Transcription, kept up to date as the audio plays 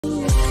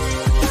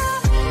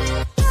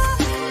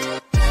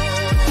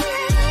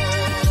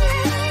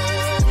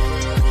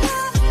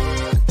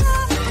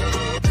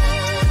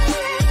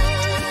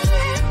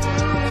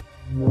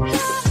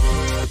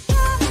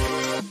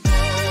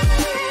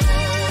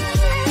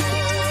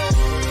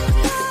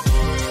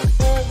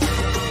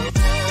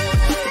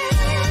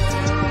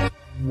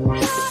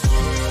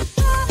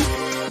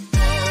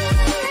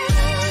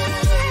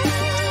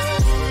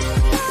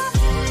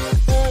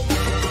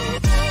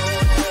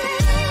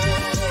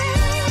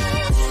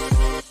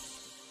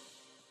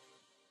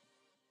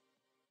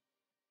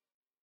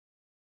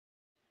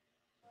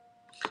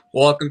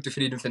Welcome to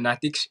Freedom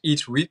Fanatics.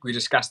 Each week we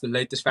discuss the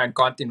latest fan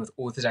content with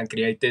authors and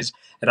creators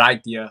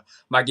right here.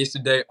 My guests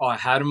today are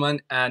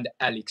Hermann and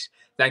Alex.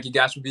 Thank you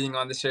guys for being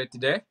on the show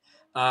today.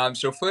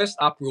 So first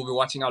up, we'll be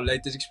watching our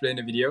latest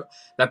explainer video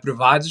that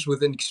provides us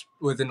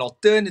with an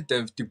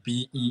alternative to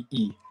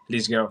BEE.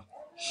 Let's go.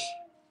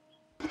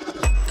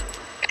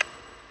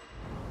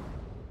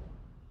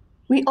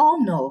 We all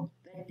know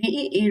that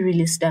BEE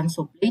really stands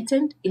for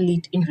blatant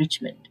elite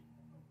enrichment.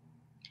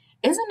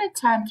 Isn't it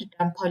time to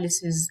dump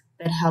policies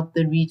that help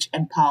the rich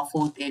and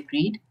powerful with their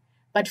greed,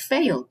 but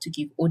fail to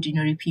give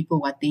ordinary people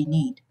what they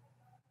need?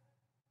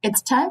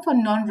 It's time for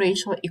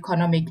non-racial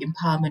economic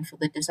empowerment for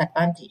the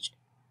disadvantaged.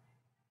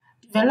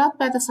 Developed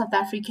by the South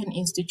African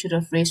Institute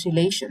of Race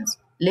Relations,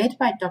 led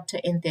by Dr.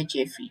 Anthea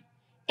Jeffrey,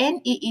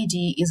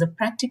 NEED is a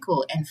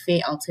practical and fair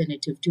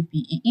alternative to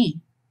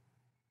BEE.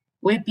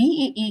 Where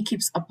BEE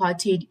keeps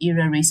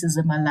apartheid-era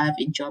racism alive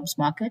in jobs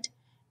market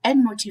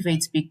and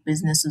motivates big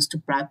businesses to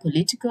bribe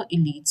political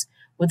elites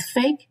with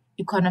fake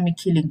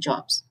economic-killing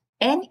jobs,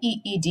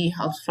 NEED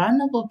helps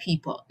vulnerable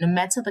people, no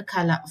matter the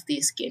color of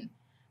their skin,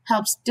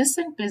 helps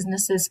decent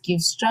businesses give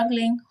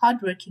struggling,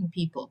 hardworking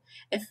people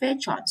a fair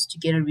chance to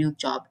get a real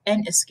job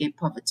and escape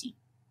poverty.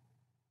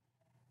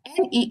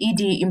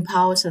 NEED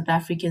empowers South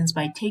Africans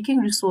by taking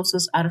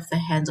resources out of the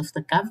hands of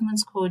the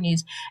government's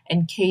cronies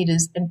and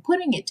cadres and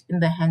putting it in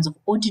the hands of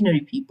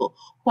ordinary people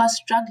who are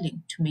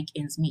struggling to make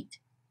ends meet.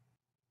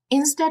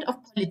 Instead of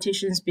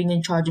politicians being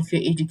in charge of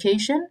your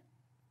education,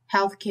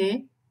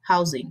 healthcare,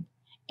 housing,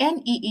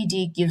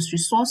 NEED gives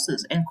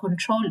resources and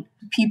control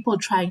to people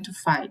trying to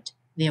fight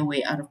their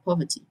way out of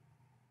poverty.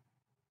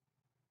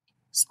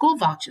 School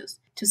vouchers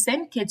to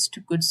send kids to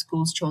good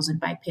schools chosen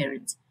by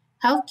parents.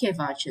 Healthcare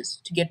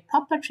vouchers to get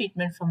proper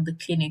treatment from the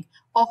clinic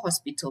or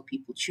hospital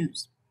people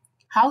choose.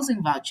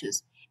 Housing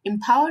vouchers,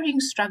 empowering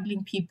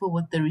struggling people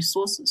with the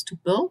resources to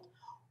build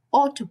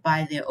or to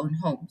buy their own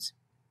homes.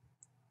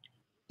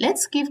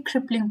 Let's give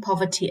crippling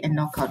poverty a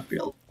knockout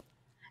blow.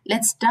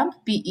 Let's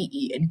dump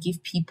BEE and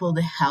give people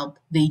the help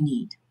they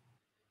need.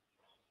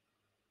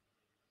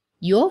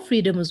 Your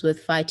freedom is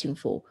worth fighting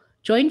for.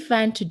 Join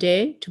FAN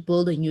today to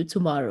build a new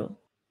tomorrow.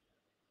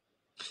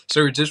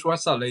 So we just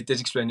watched our latest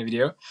explainer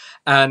video,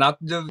 and now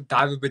to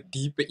dive a bit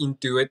deeper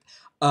into it,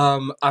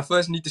 I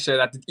first need to say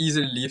that it is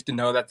a relief to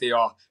know that there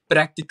are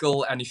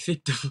practical and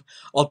effective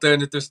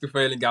alternatives to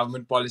failing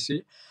government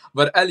policy.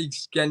 But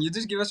Alex, can you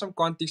just give us some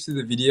context to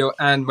the video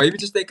and maybe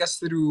just take us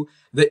through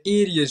the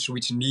areas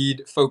which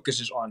need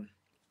focuses on?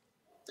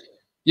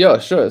 Yeah,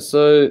 sure.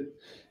 So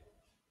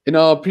in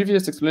our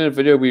previous explainer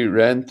video, we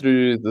ran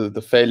through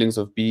the failings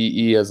of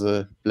BEE as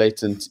a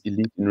blatant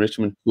elite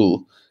enrichment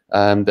tool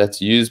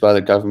that's used by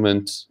the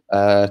government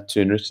to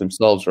enrich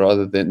themselves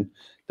rather than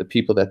the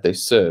people that they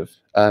serve.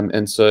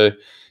 And so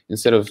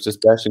instead of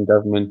just bashing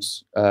government,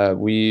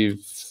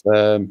 we've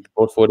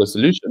brought forward a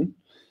solution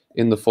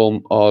in the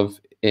form of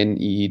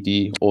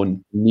NEED or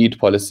need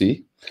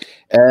policy.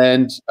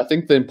 And I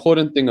think the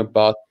important thing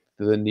about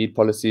the need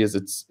policy is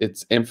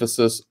its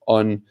emphasis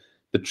on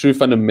the true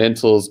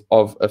fundamentals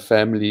of a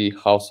family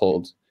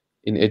household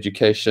in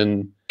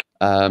education,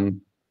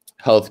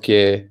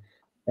 healthcare,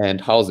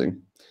 and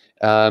housing.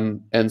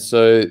 And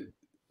so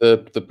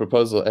the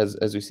proposal,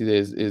 as we see there,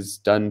 is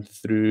done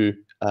through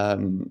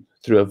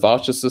a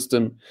voucher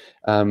system,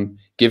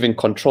 giving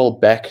control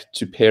back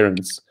to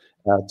parents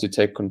to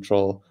take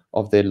control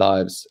of their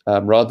lives,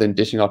 rather than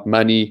dishing out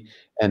money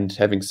and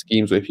having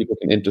schemes where people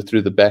can enter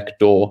through the back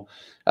door,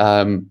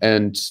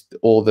 and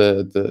all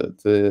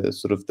the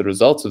sort of the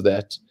results of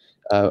that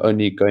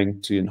only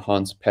going to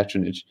enhance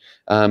patronage.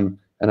 And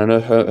I know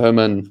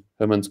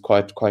Herman's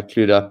quite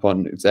clued up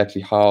on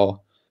exactly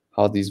how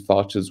these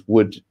vouchers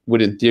would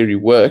in theory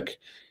work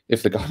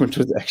if the government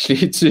was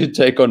actually to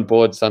take on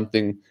board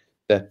something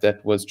that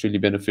was truly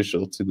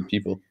beneficial to the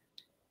people.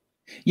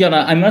 Yeah,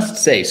 now I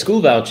must say,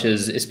 school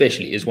vouchers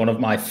especially is one of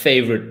my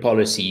favorite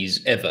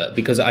policies ever,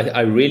 because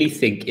I really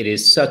think it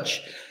is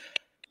such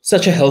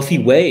a healthy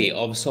way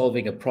of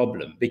solving a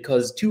problem.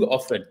 Because too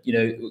often,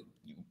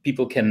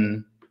 people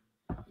can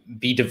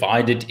be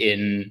divided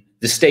in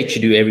the state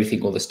should do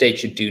everything or the state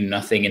should do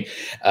nothing, and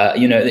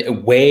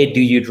where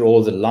do you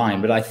draw the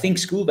line? But I think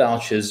school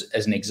vouchers,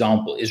 as an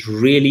example, is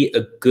really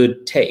a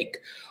good take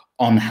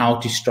on how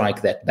to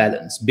strike that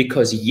balance.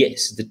 Because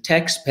yes, the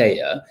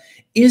taxpayer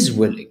is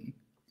willing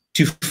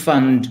to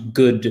fund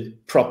good,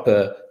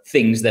 proper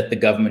things that the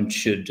government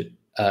should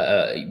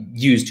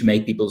use to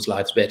make people's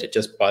lives better.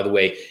 Just by the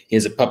way,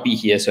 here's a puppy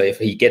here, so if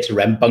he gets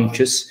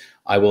rambunctious,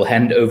 I will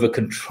hand over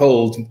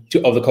control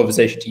of the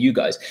conversation to you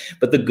guys.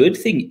 But the good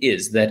thing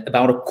is that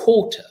about a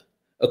quarter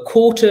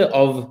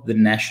of the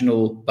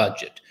national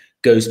budget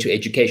goes to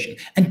education.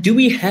 And do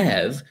we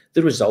have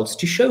the results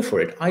to show for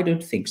it? I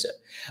don't think so.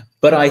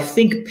 But I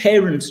think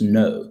parents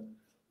know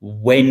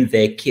when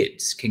their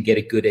kids can get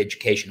a good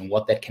education and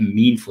what that can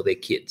mean for their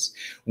kids.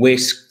 Where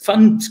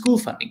school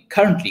funding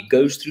currently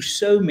goes through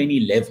so many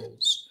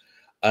levels,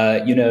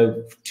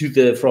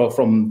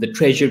 from the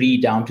treasury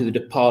down to the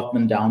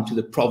department, down to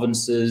the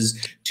provinces,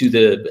 to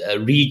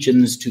the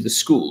regions, to the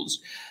schools.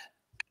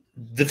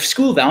 the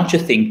school voucher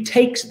thing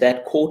takes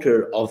that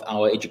quarter of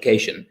our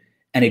education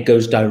and it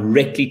goes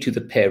directly to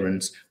the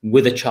parents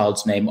with a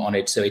child's name on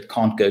it, so it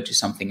can't go to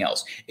something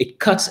else. It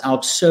cuts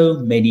out so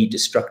many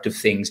destructive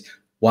things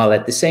while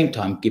at the same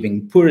time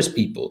giving poorest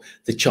people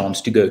the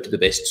chance to go to the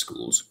best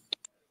schools.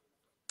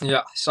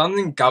 Yeah,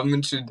 something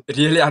government should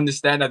really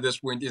understand at this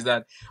point is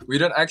that we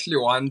don't actually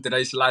want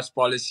racialized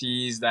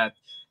policies that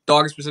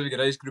target specific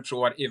race groups or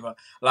whatever.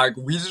 Like,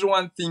 we just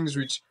want things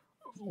which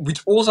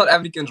all South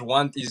Africans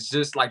want is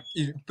just like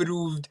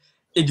improved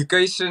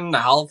education,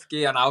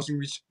 healthcare, and housing,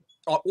 which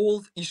are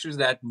all issues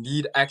that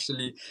need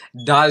actually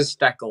does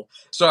tackle.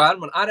 So,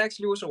 Herman, I'd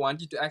actually also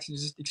want you to actually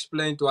just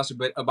explain to us a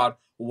bit about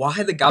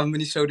why the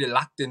government is so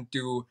reluctant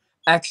to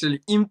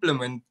actually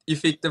implement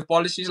effective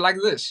policies like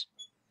this.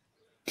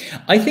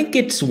 I think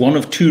it's one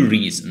of two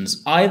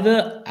reasons.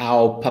 Either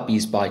our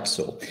puppies bite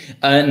sore.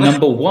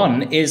 Number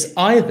one is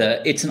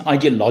either it's an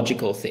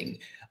ideological thing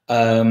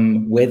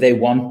where they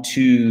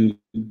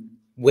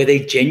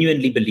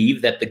genuinely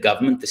believe that the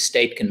government, the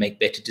state, can make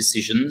better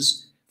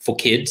decisions for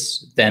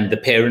kids than the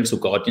parents or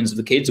guardians of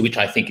the kids, which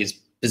I think is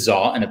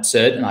bizarre and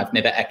absurd. And I've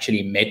never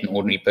actually met an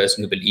ordinary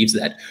person who believes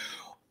that.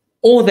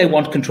 Or they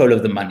want control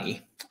of the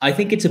money. I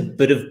think it's a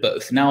bit of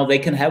both. Now, they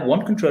can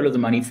want control of the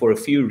money for a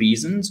few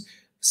reasons.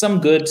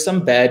 Some good,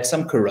 some bad,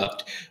 some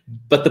corrupt.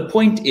 But the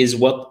point is,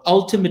 what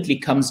ultimately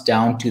comes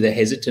down to the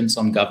hesitance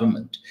on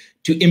government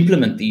to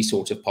implement these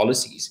sorts of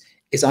policies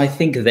is I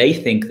think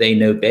they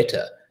know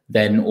better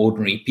than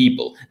ordinary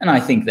people. And I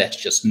think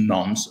that's just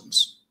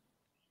nonsense.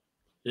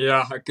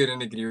 Yeah, I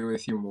couldn't agree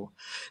with you more.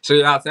 So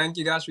yeah, thank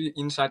you guys for your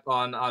insight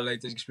on our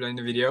latest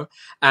Explainer video.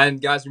 And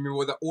guys,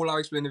 remember that all our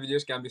Explainer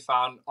videos can be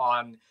found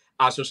on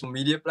our social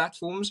media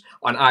platforms,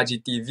 on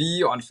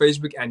IGTV, on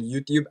Facebook and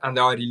YouTube, and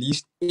they are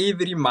released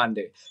every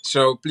Monday.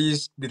 So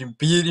please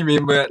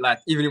remember, like,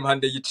 every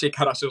Monday you check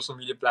out our social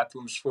media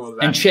platforms for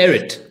that. And share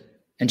it.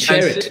 And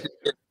share it.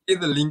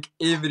 The link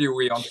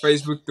everywhere on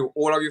Facebook to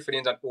all of your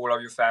friends and all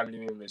of your family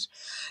members.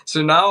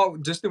 So now,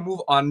 just to move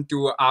on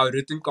to our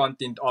written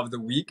content of the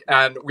week,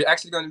 and we're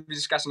actually going to be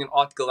discussing an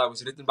article that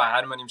was written by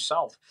Hermann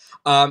himself,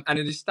 and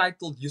it is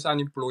titled "Youth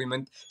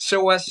Unemployment: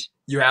 Show Us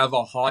You Have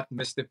a Heart,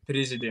 Mr.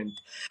 President."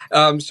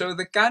 So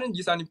the current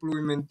youth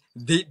unemployment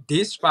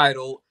death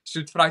spiral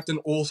should frighten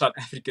all South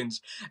Africans,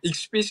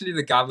 especially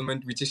the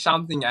government, which is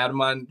something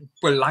Hermann,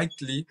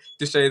 politely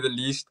to say the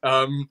least,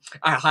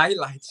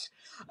 highlights.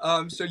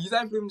 So youth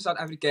unemployment in South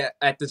Africa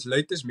at its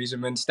latest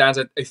measurement stands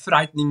at a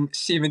frightening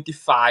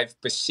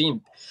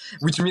 75%,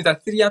 which means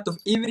that 3 out of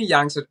every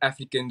young South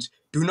Africans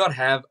do not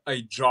have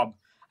a job.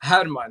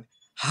 Hermann,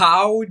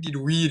 how did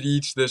we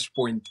reach this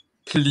point?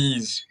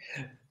 Please.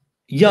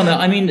 Yeah, no,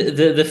 I mean,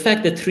 the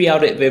fact that 3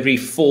 out of every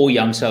 4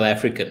 young South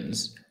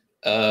Africans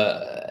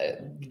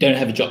don't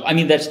have a job, I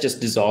mean, that's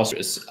just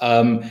disastrous.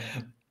 And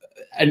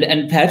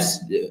perhaps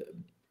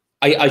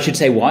I should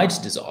say why it's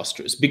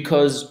disastrous,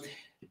 because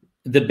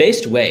the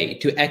best way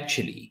to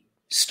actually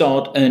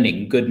start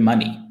earning good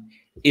money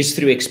is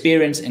through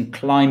experience and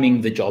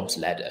climbing the jobs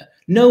ladder.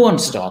 No one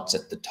starts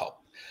at the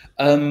top.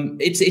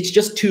 It's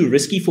just too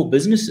risky for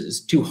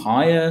businesses to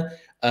hire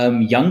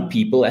young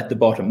people at the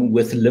bottom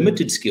with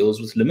limited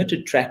skills, with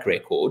limited track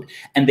record,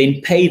 and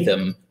then pay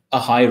them a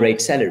high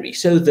rate salary.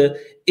 So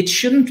it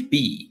shouldn't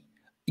be,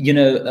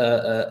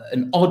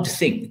 an odd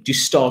thing to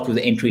start with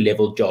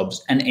entry-level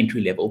jobs and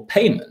entry-level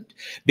payment,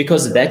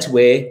 because that's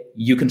where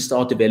you can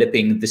start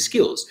developing the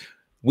skills.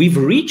 We've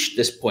reached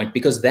this point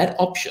because that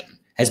option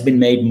has been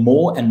made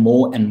more and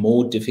more and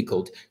more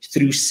difficult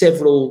through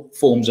several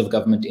forms of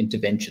government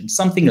intervention.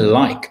 Something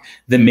like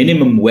the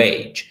minimum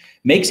wage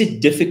makes it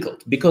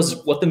difficult, because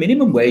what the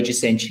minimum wage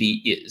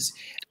essentially is,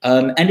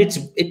 and it's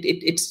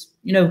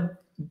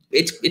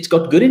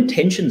got good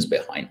intentions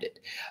behind it.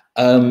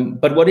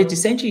 But what it's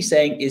essentially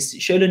saying is,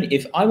 Sholin,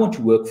 if I want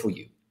to work for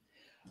you,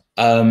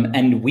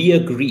 and we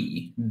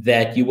agree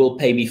that you will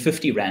pay me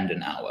 50 Rand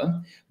an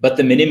hour, but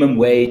the minimum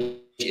wage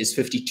is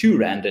 52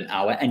 Rand an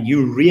hour, and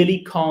you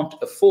really can't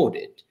afford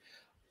it,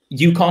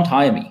 you can't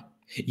hire me.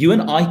 You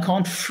and I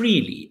can't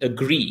freely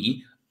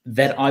agree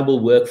that I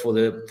will work for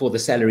the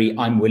salary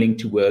I'm willing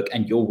to work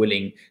and you're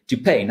willing to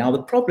pay. Now,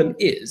 the problem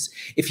is,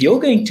 if you're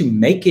going to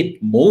make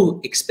it more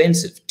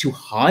expensive to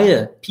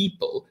hire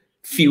people,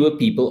 fewer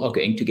people are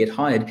going to get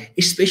hired,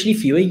 especially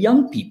fewer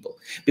young people,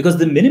 because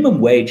the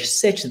minimum wage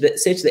sets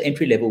the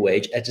entry-level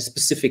wage at a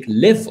specific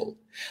level.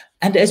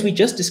 And as we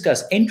just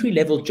discussed,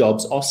 entry-level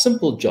jobs are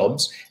simple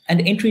jobs,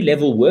 and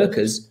entry-level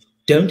workers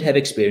don't have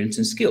experience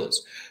and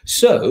skills.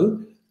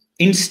 So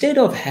instead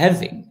of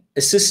having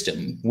a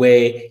system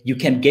where you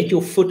can get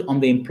your foot on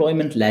the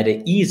employment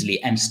ladder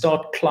easily and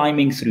start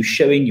climbing through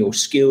showing your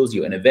skills,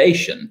 your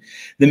innovation,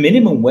 the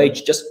minimum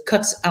wage just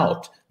cuts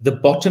out the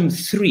bottom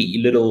 3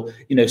 little,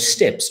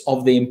 steps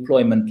of the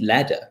employment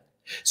ladder.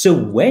 So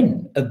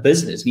when a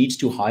business needs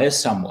to hire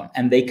someone,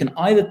 and they can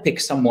either pick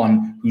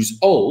someone who's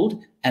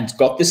old and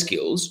got the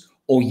skills,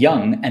 or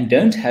young and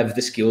don't have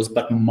the skills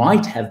but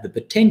might have the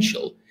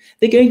potential,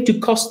 they're going to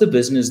cost the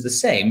business the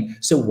same.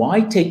 So why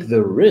take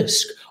the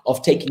risk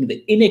of taking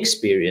the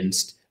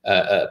inexperienced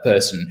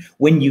person,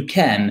 when you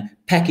can,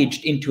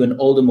 packaged into an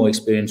older, more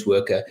experienced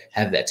worker,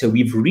 have that. So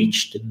we've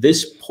reached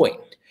this point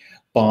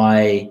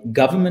by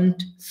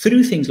government,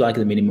 through things like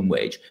the minimum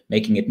wage,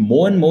 making it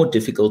more and more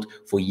difficult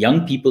for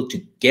young people to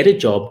get a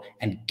job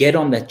and get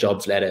on that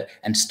jobs ladder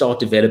and start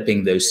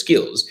developing those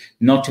skills,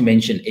 not to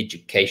mention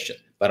education.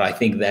 But I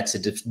think that's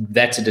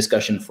a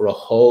discussion for a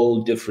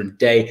whole different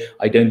day.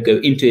 I don't go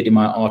into it in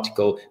my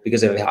article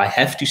because if I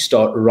have to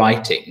start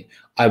writing,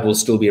 I will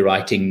still be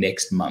writing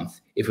next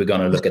month if we're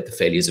going to look at the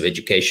failures of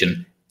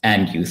education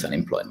and youth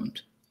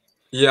unemployment.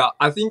 Yeah,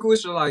 I think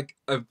also like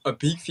a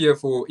big fear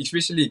for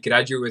especially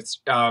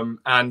graduates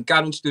and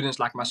current students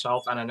like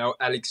myself, and I know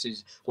Alex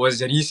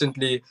was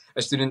recently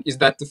a student, is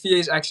that the fear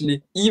is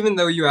actually, even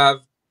though you have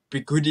a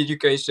good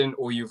education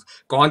or you've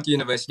gone to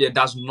university, it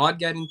does not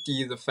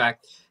guarantee the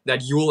fact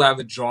that you will have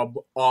a job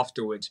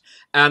afterwards.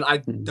 And I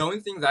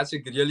don't think that's a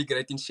really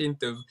great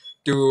incentive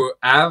to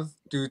have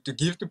to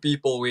give to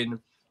people when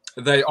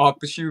they are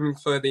pursuing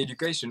further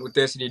education or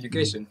tertiary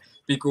education,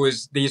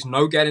 because there's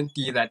no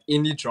guarantee that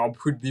any job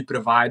would be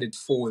provided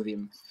for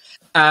them.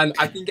 And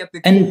I think at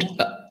the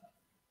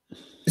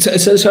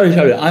sorry.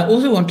 I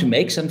also want to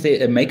make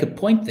a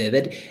point there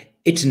that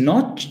it's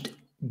not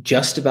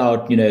just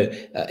about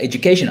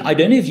education. I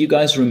don't know if you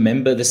guys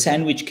remember the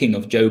Sandwich King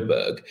of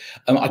Joburg.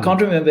 I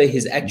can't remember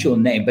his actual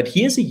name, but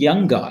here's a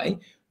young guy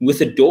with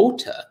a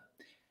daughter,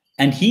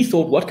 and he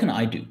thought, what can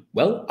I do?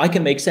 Well, I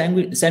can make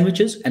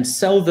sandwiches and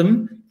sell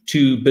them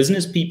to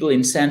business people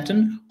in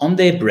Sandton on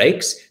their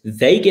breaks.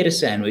 They get a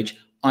sandwich,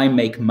 I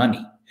make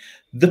money.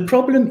 The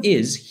problem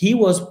is he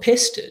was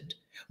pestered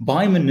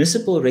by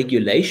municipal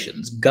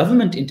regulations,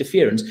 government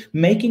interference,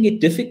 making it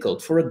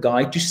difficult for a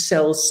guy to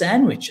sell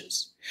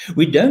sandwiches.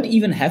 We don't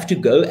even have to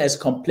go as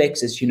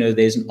complex as,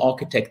 there's an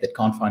architect that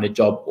can't find a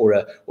job or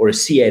a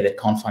CA that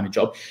can't find a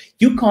job.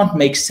 You can't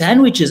make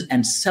sandwiches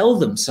and sell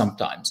them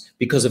sometimes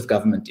because of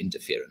government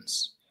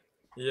interference.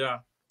 Yeah,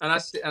 and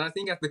I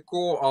think at the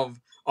core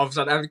of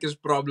South Africa's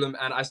problem,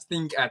 and I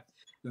think at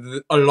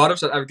a lot of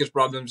South Africa's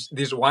problems,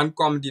 there's one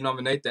common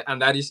denominator,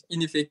 and that is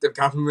ineffective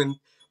government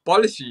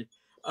policy.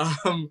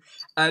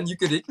 And you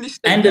correctly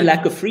state and a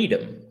lack of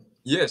freedom.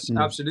 Yes,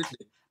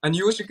 absolutely. And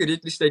you also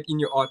correctly state in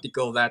your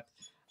article that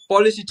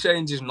policy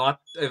change is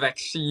not a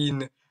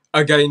vaccine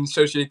against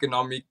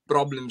socioeconomic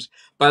problems,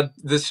 but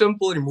the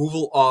simple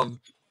removal of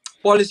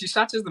policies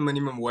such as the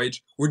minimum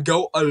wage would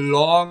go a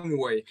long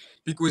way,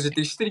 because it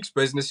restricts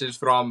businesses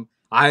from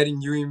hiring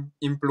new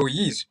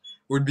employees.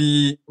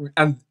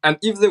 And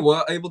if they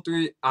were able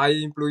to hire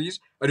employees,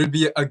 it would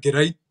be a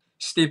great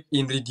step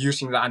in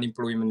reducing the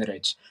unemployment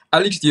rates.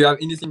 Alex, do you have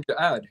anything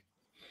to add?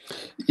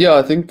 Yeah,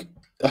 I think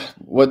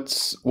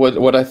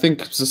what I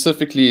think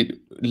specifically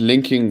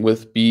linking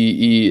with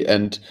BEE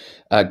and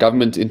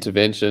government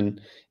intervention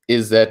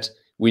is that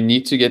we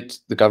need to get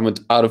the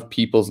government out of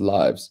people's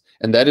lives,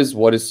 and that is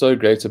what is so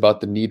great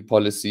about the need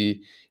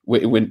policy,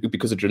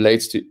 because it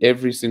relates to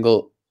every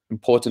single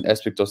important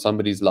aspect of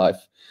somebody's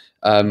life.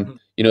 I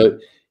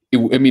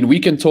mean, we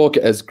can talk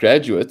as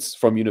graduates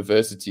from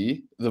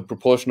university, the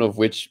proportion of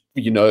which,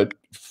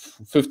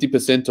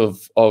 50%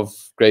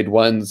 of grade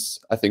ones,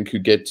 I think, who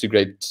get to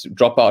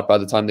drop out by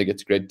the time they get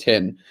to grade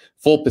 10,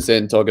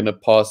 4% are going to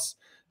pass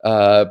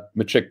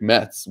matric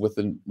maths with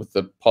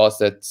the pass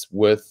that's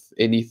worth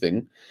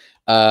anything.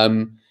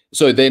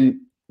 So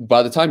then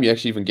by the time you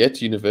actually even get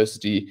to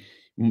university,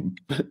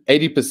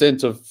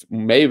 80% of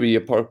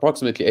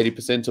approximately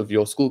 80% of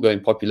your school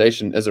going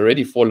population has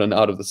already fallen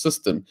out of the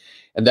system.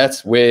 And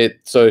that's where,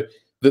 so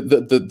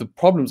the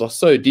problems are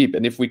so deep.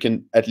 And if we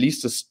can at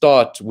least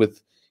start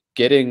with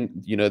getting,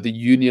 the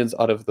unions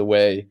out of the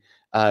way,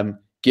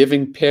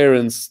 giving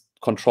parents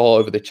control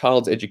over their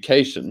child's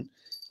education,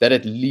 that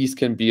at least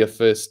can be a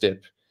first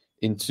step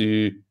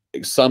into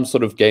some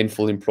sort of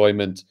gainful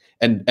employment,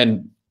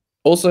 and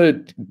also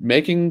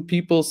making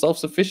people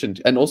self-sufficient.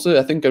 And also,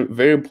 I think a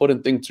very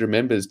important thing to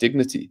remember is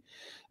dignity.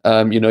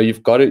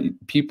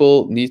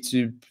 People need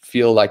to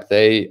feel like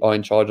they are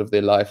in charge of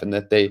their life and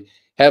that they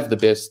have the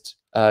best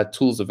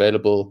tools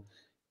available,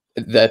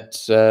 that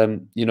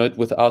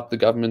without the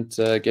government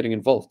getting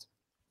involved.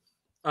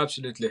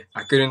 Absolutely.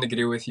 I couldn't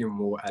agree with you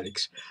more,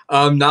 Alex.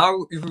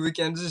 Now, if we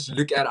can just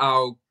look at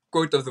our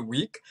quote of the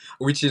week,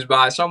 which is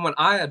by someone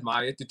I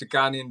admire,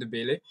 Tutukani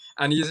Ndebele,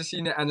 and he is a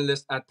senior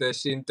analyst at the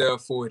Center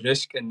for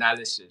Risk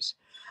Analysis.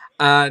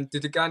 And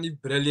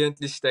Tutukani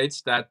brilliantly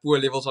states that poor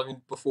levels of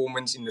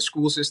performance in the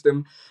school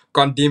system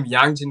condemn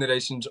young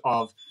generations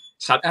of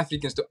South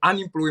Africans to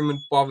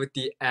unemployment,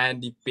 poverty,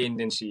 and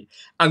dependency.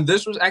 And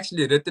this was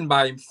actually written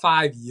by him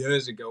 5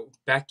 years ago,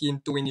 back in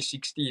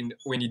 2016,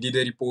 when he did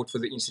a report for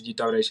the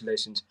Institute of Racial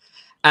Relations.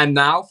 And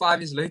now, 5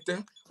 years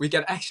later, we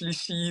can actually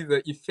see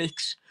the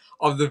effects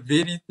of the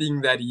very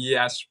thing that he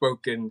has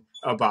spoken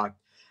about.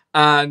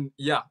 And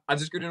yeah, I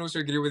just couldn't also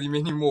agree with him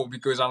anymore,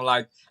 because I'm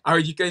like, our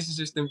education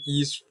system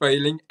is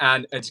failing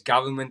and it's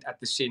government at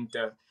the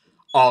center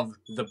of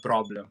the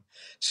problem.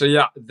 So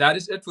yeah, that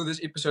is it for this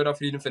episode of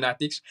Freedom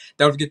Fanatics.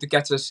 Don't forget to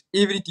catch us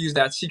every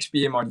Tuesday at 6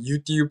 p.m. on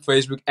YouTube,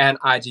 Facebook, and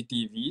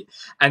IGTV.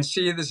 And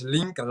share this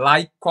link,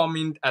 like,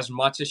 comment as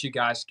much as you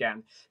guys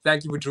can.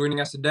 Thank you for joining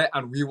us today,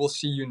 and we will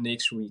see you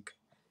next week.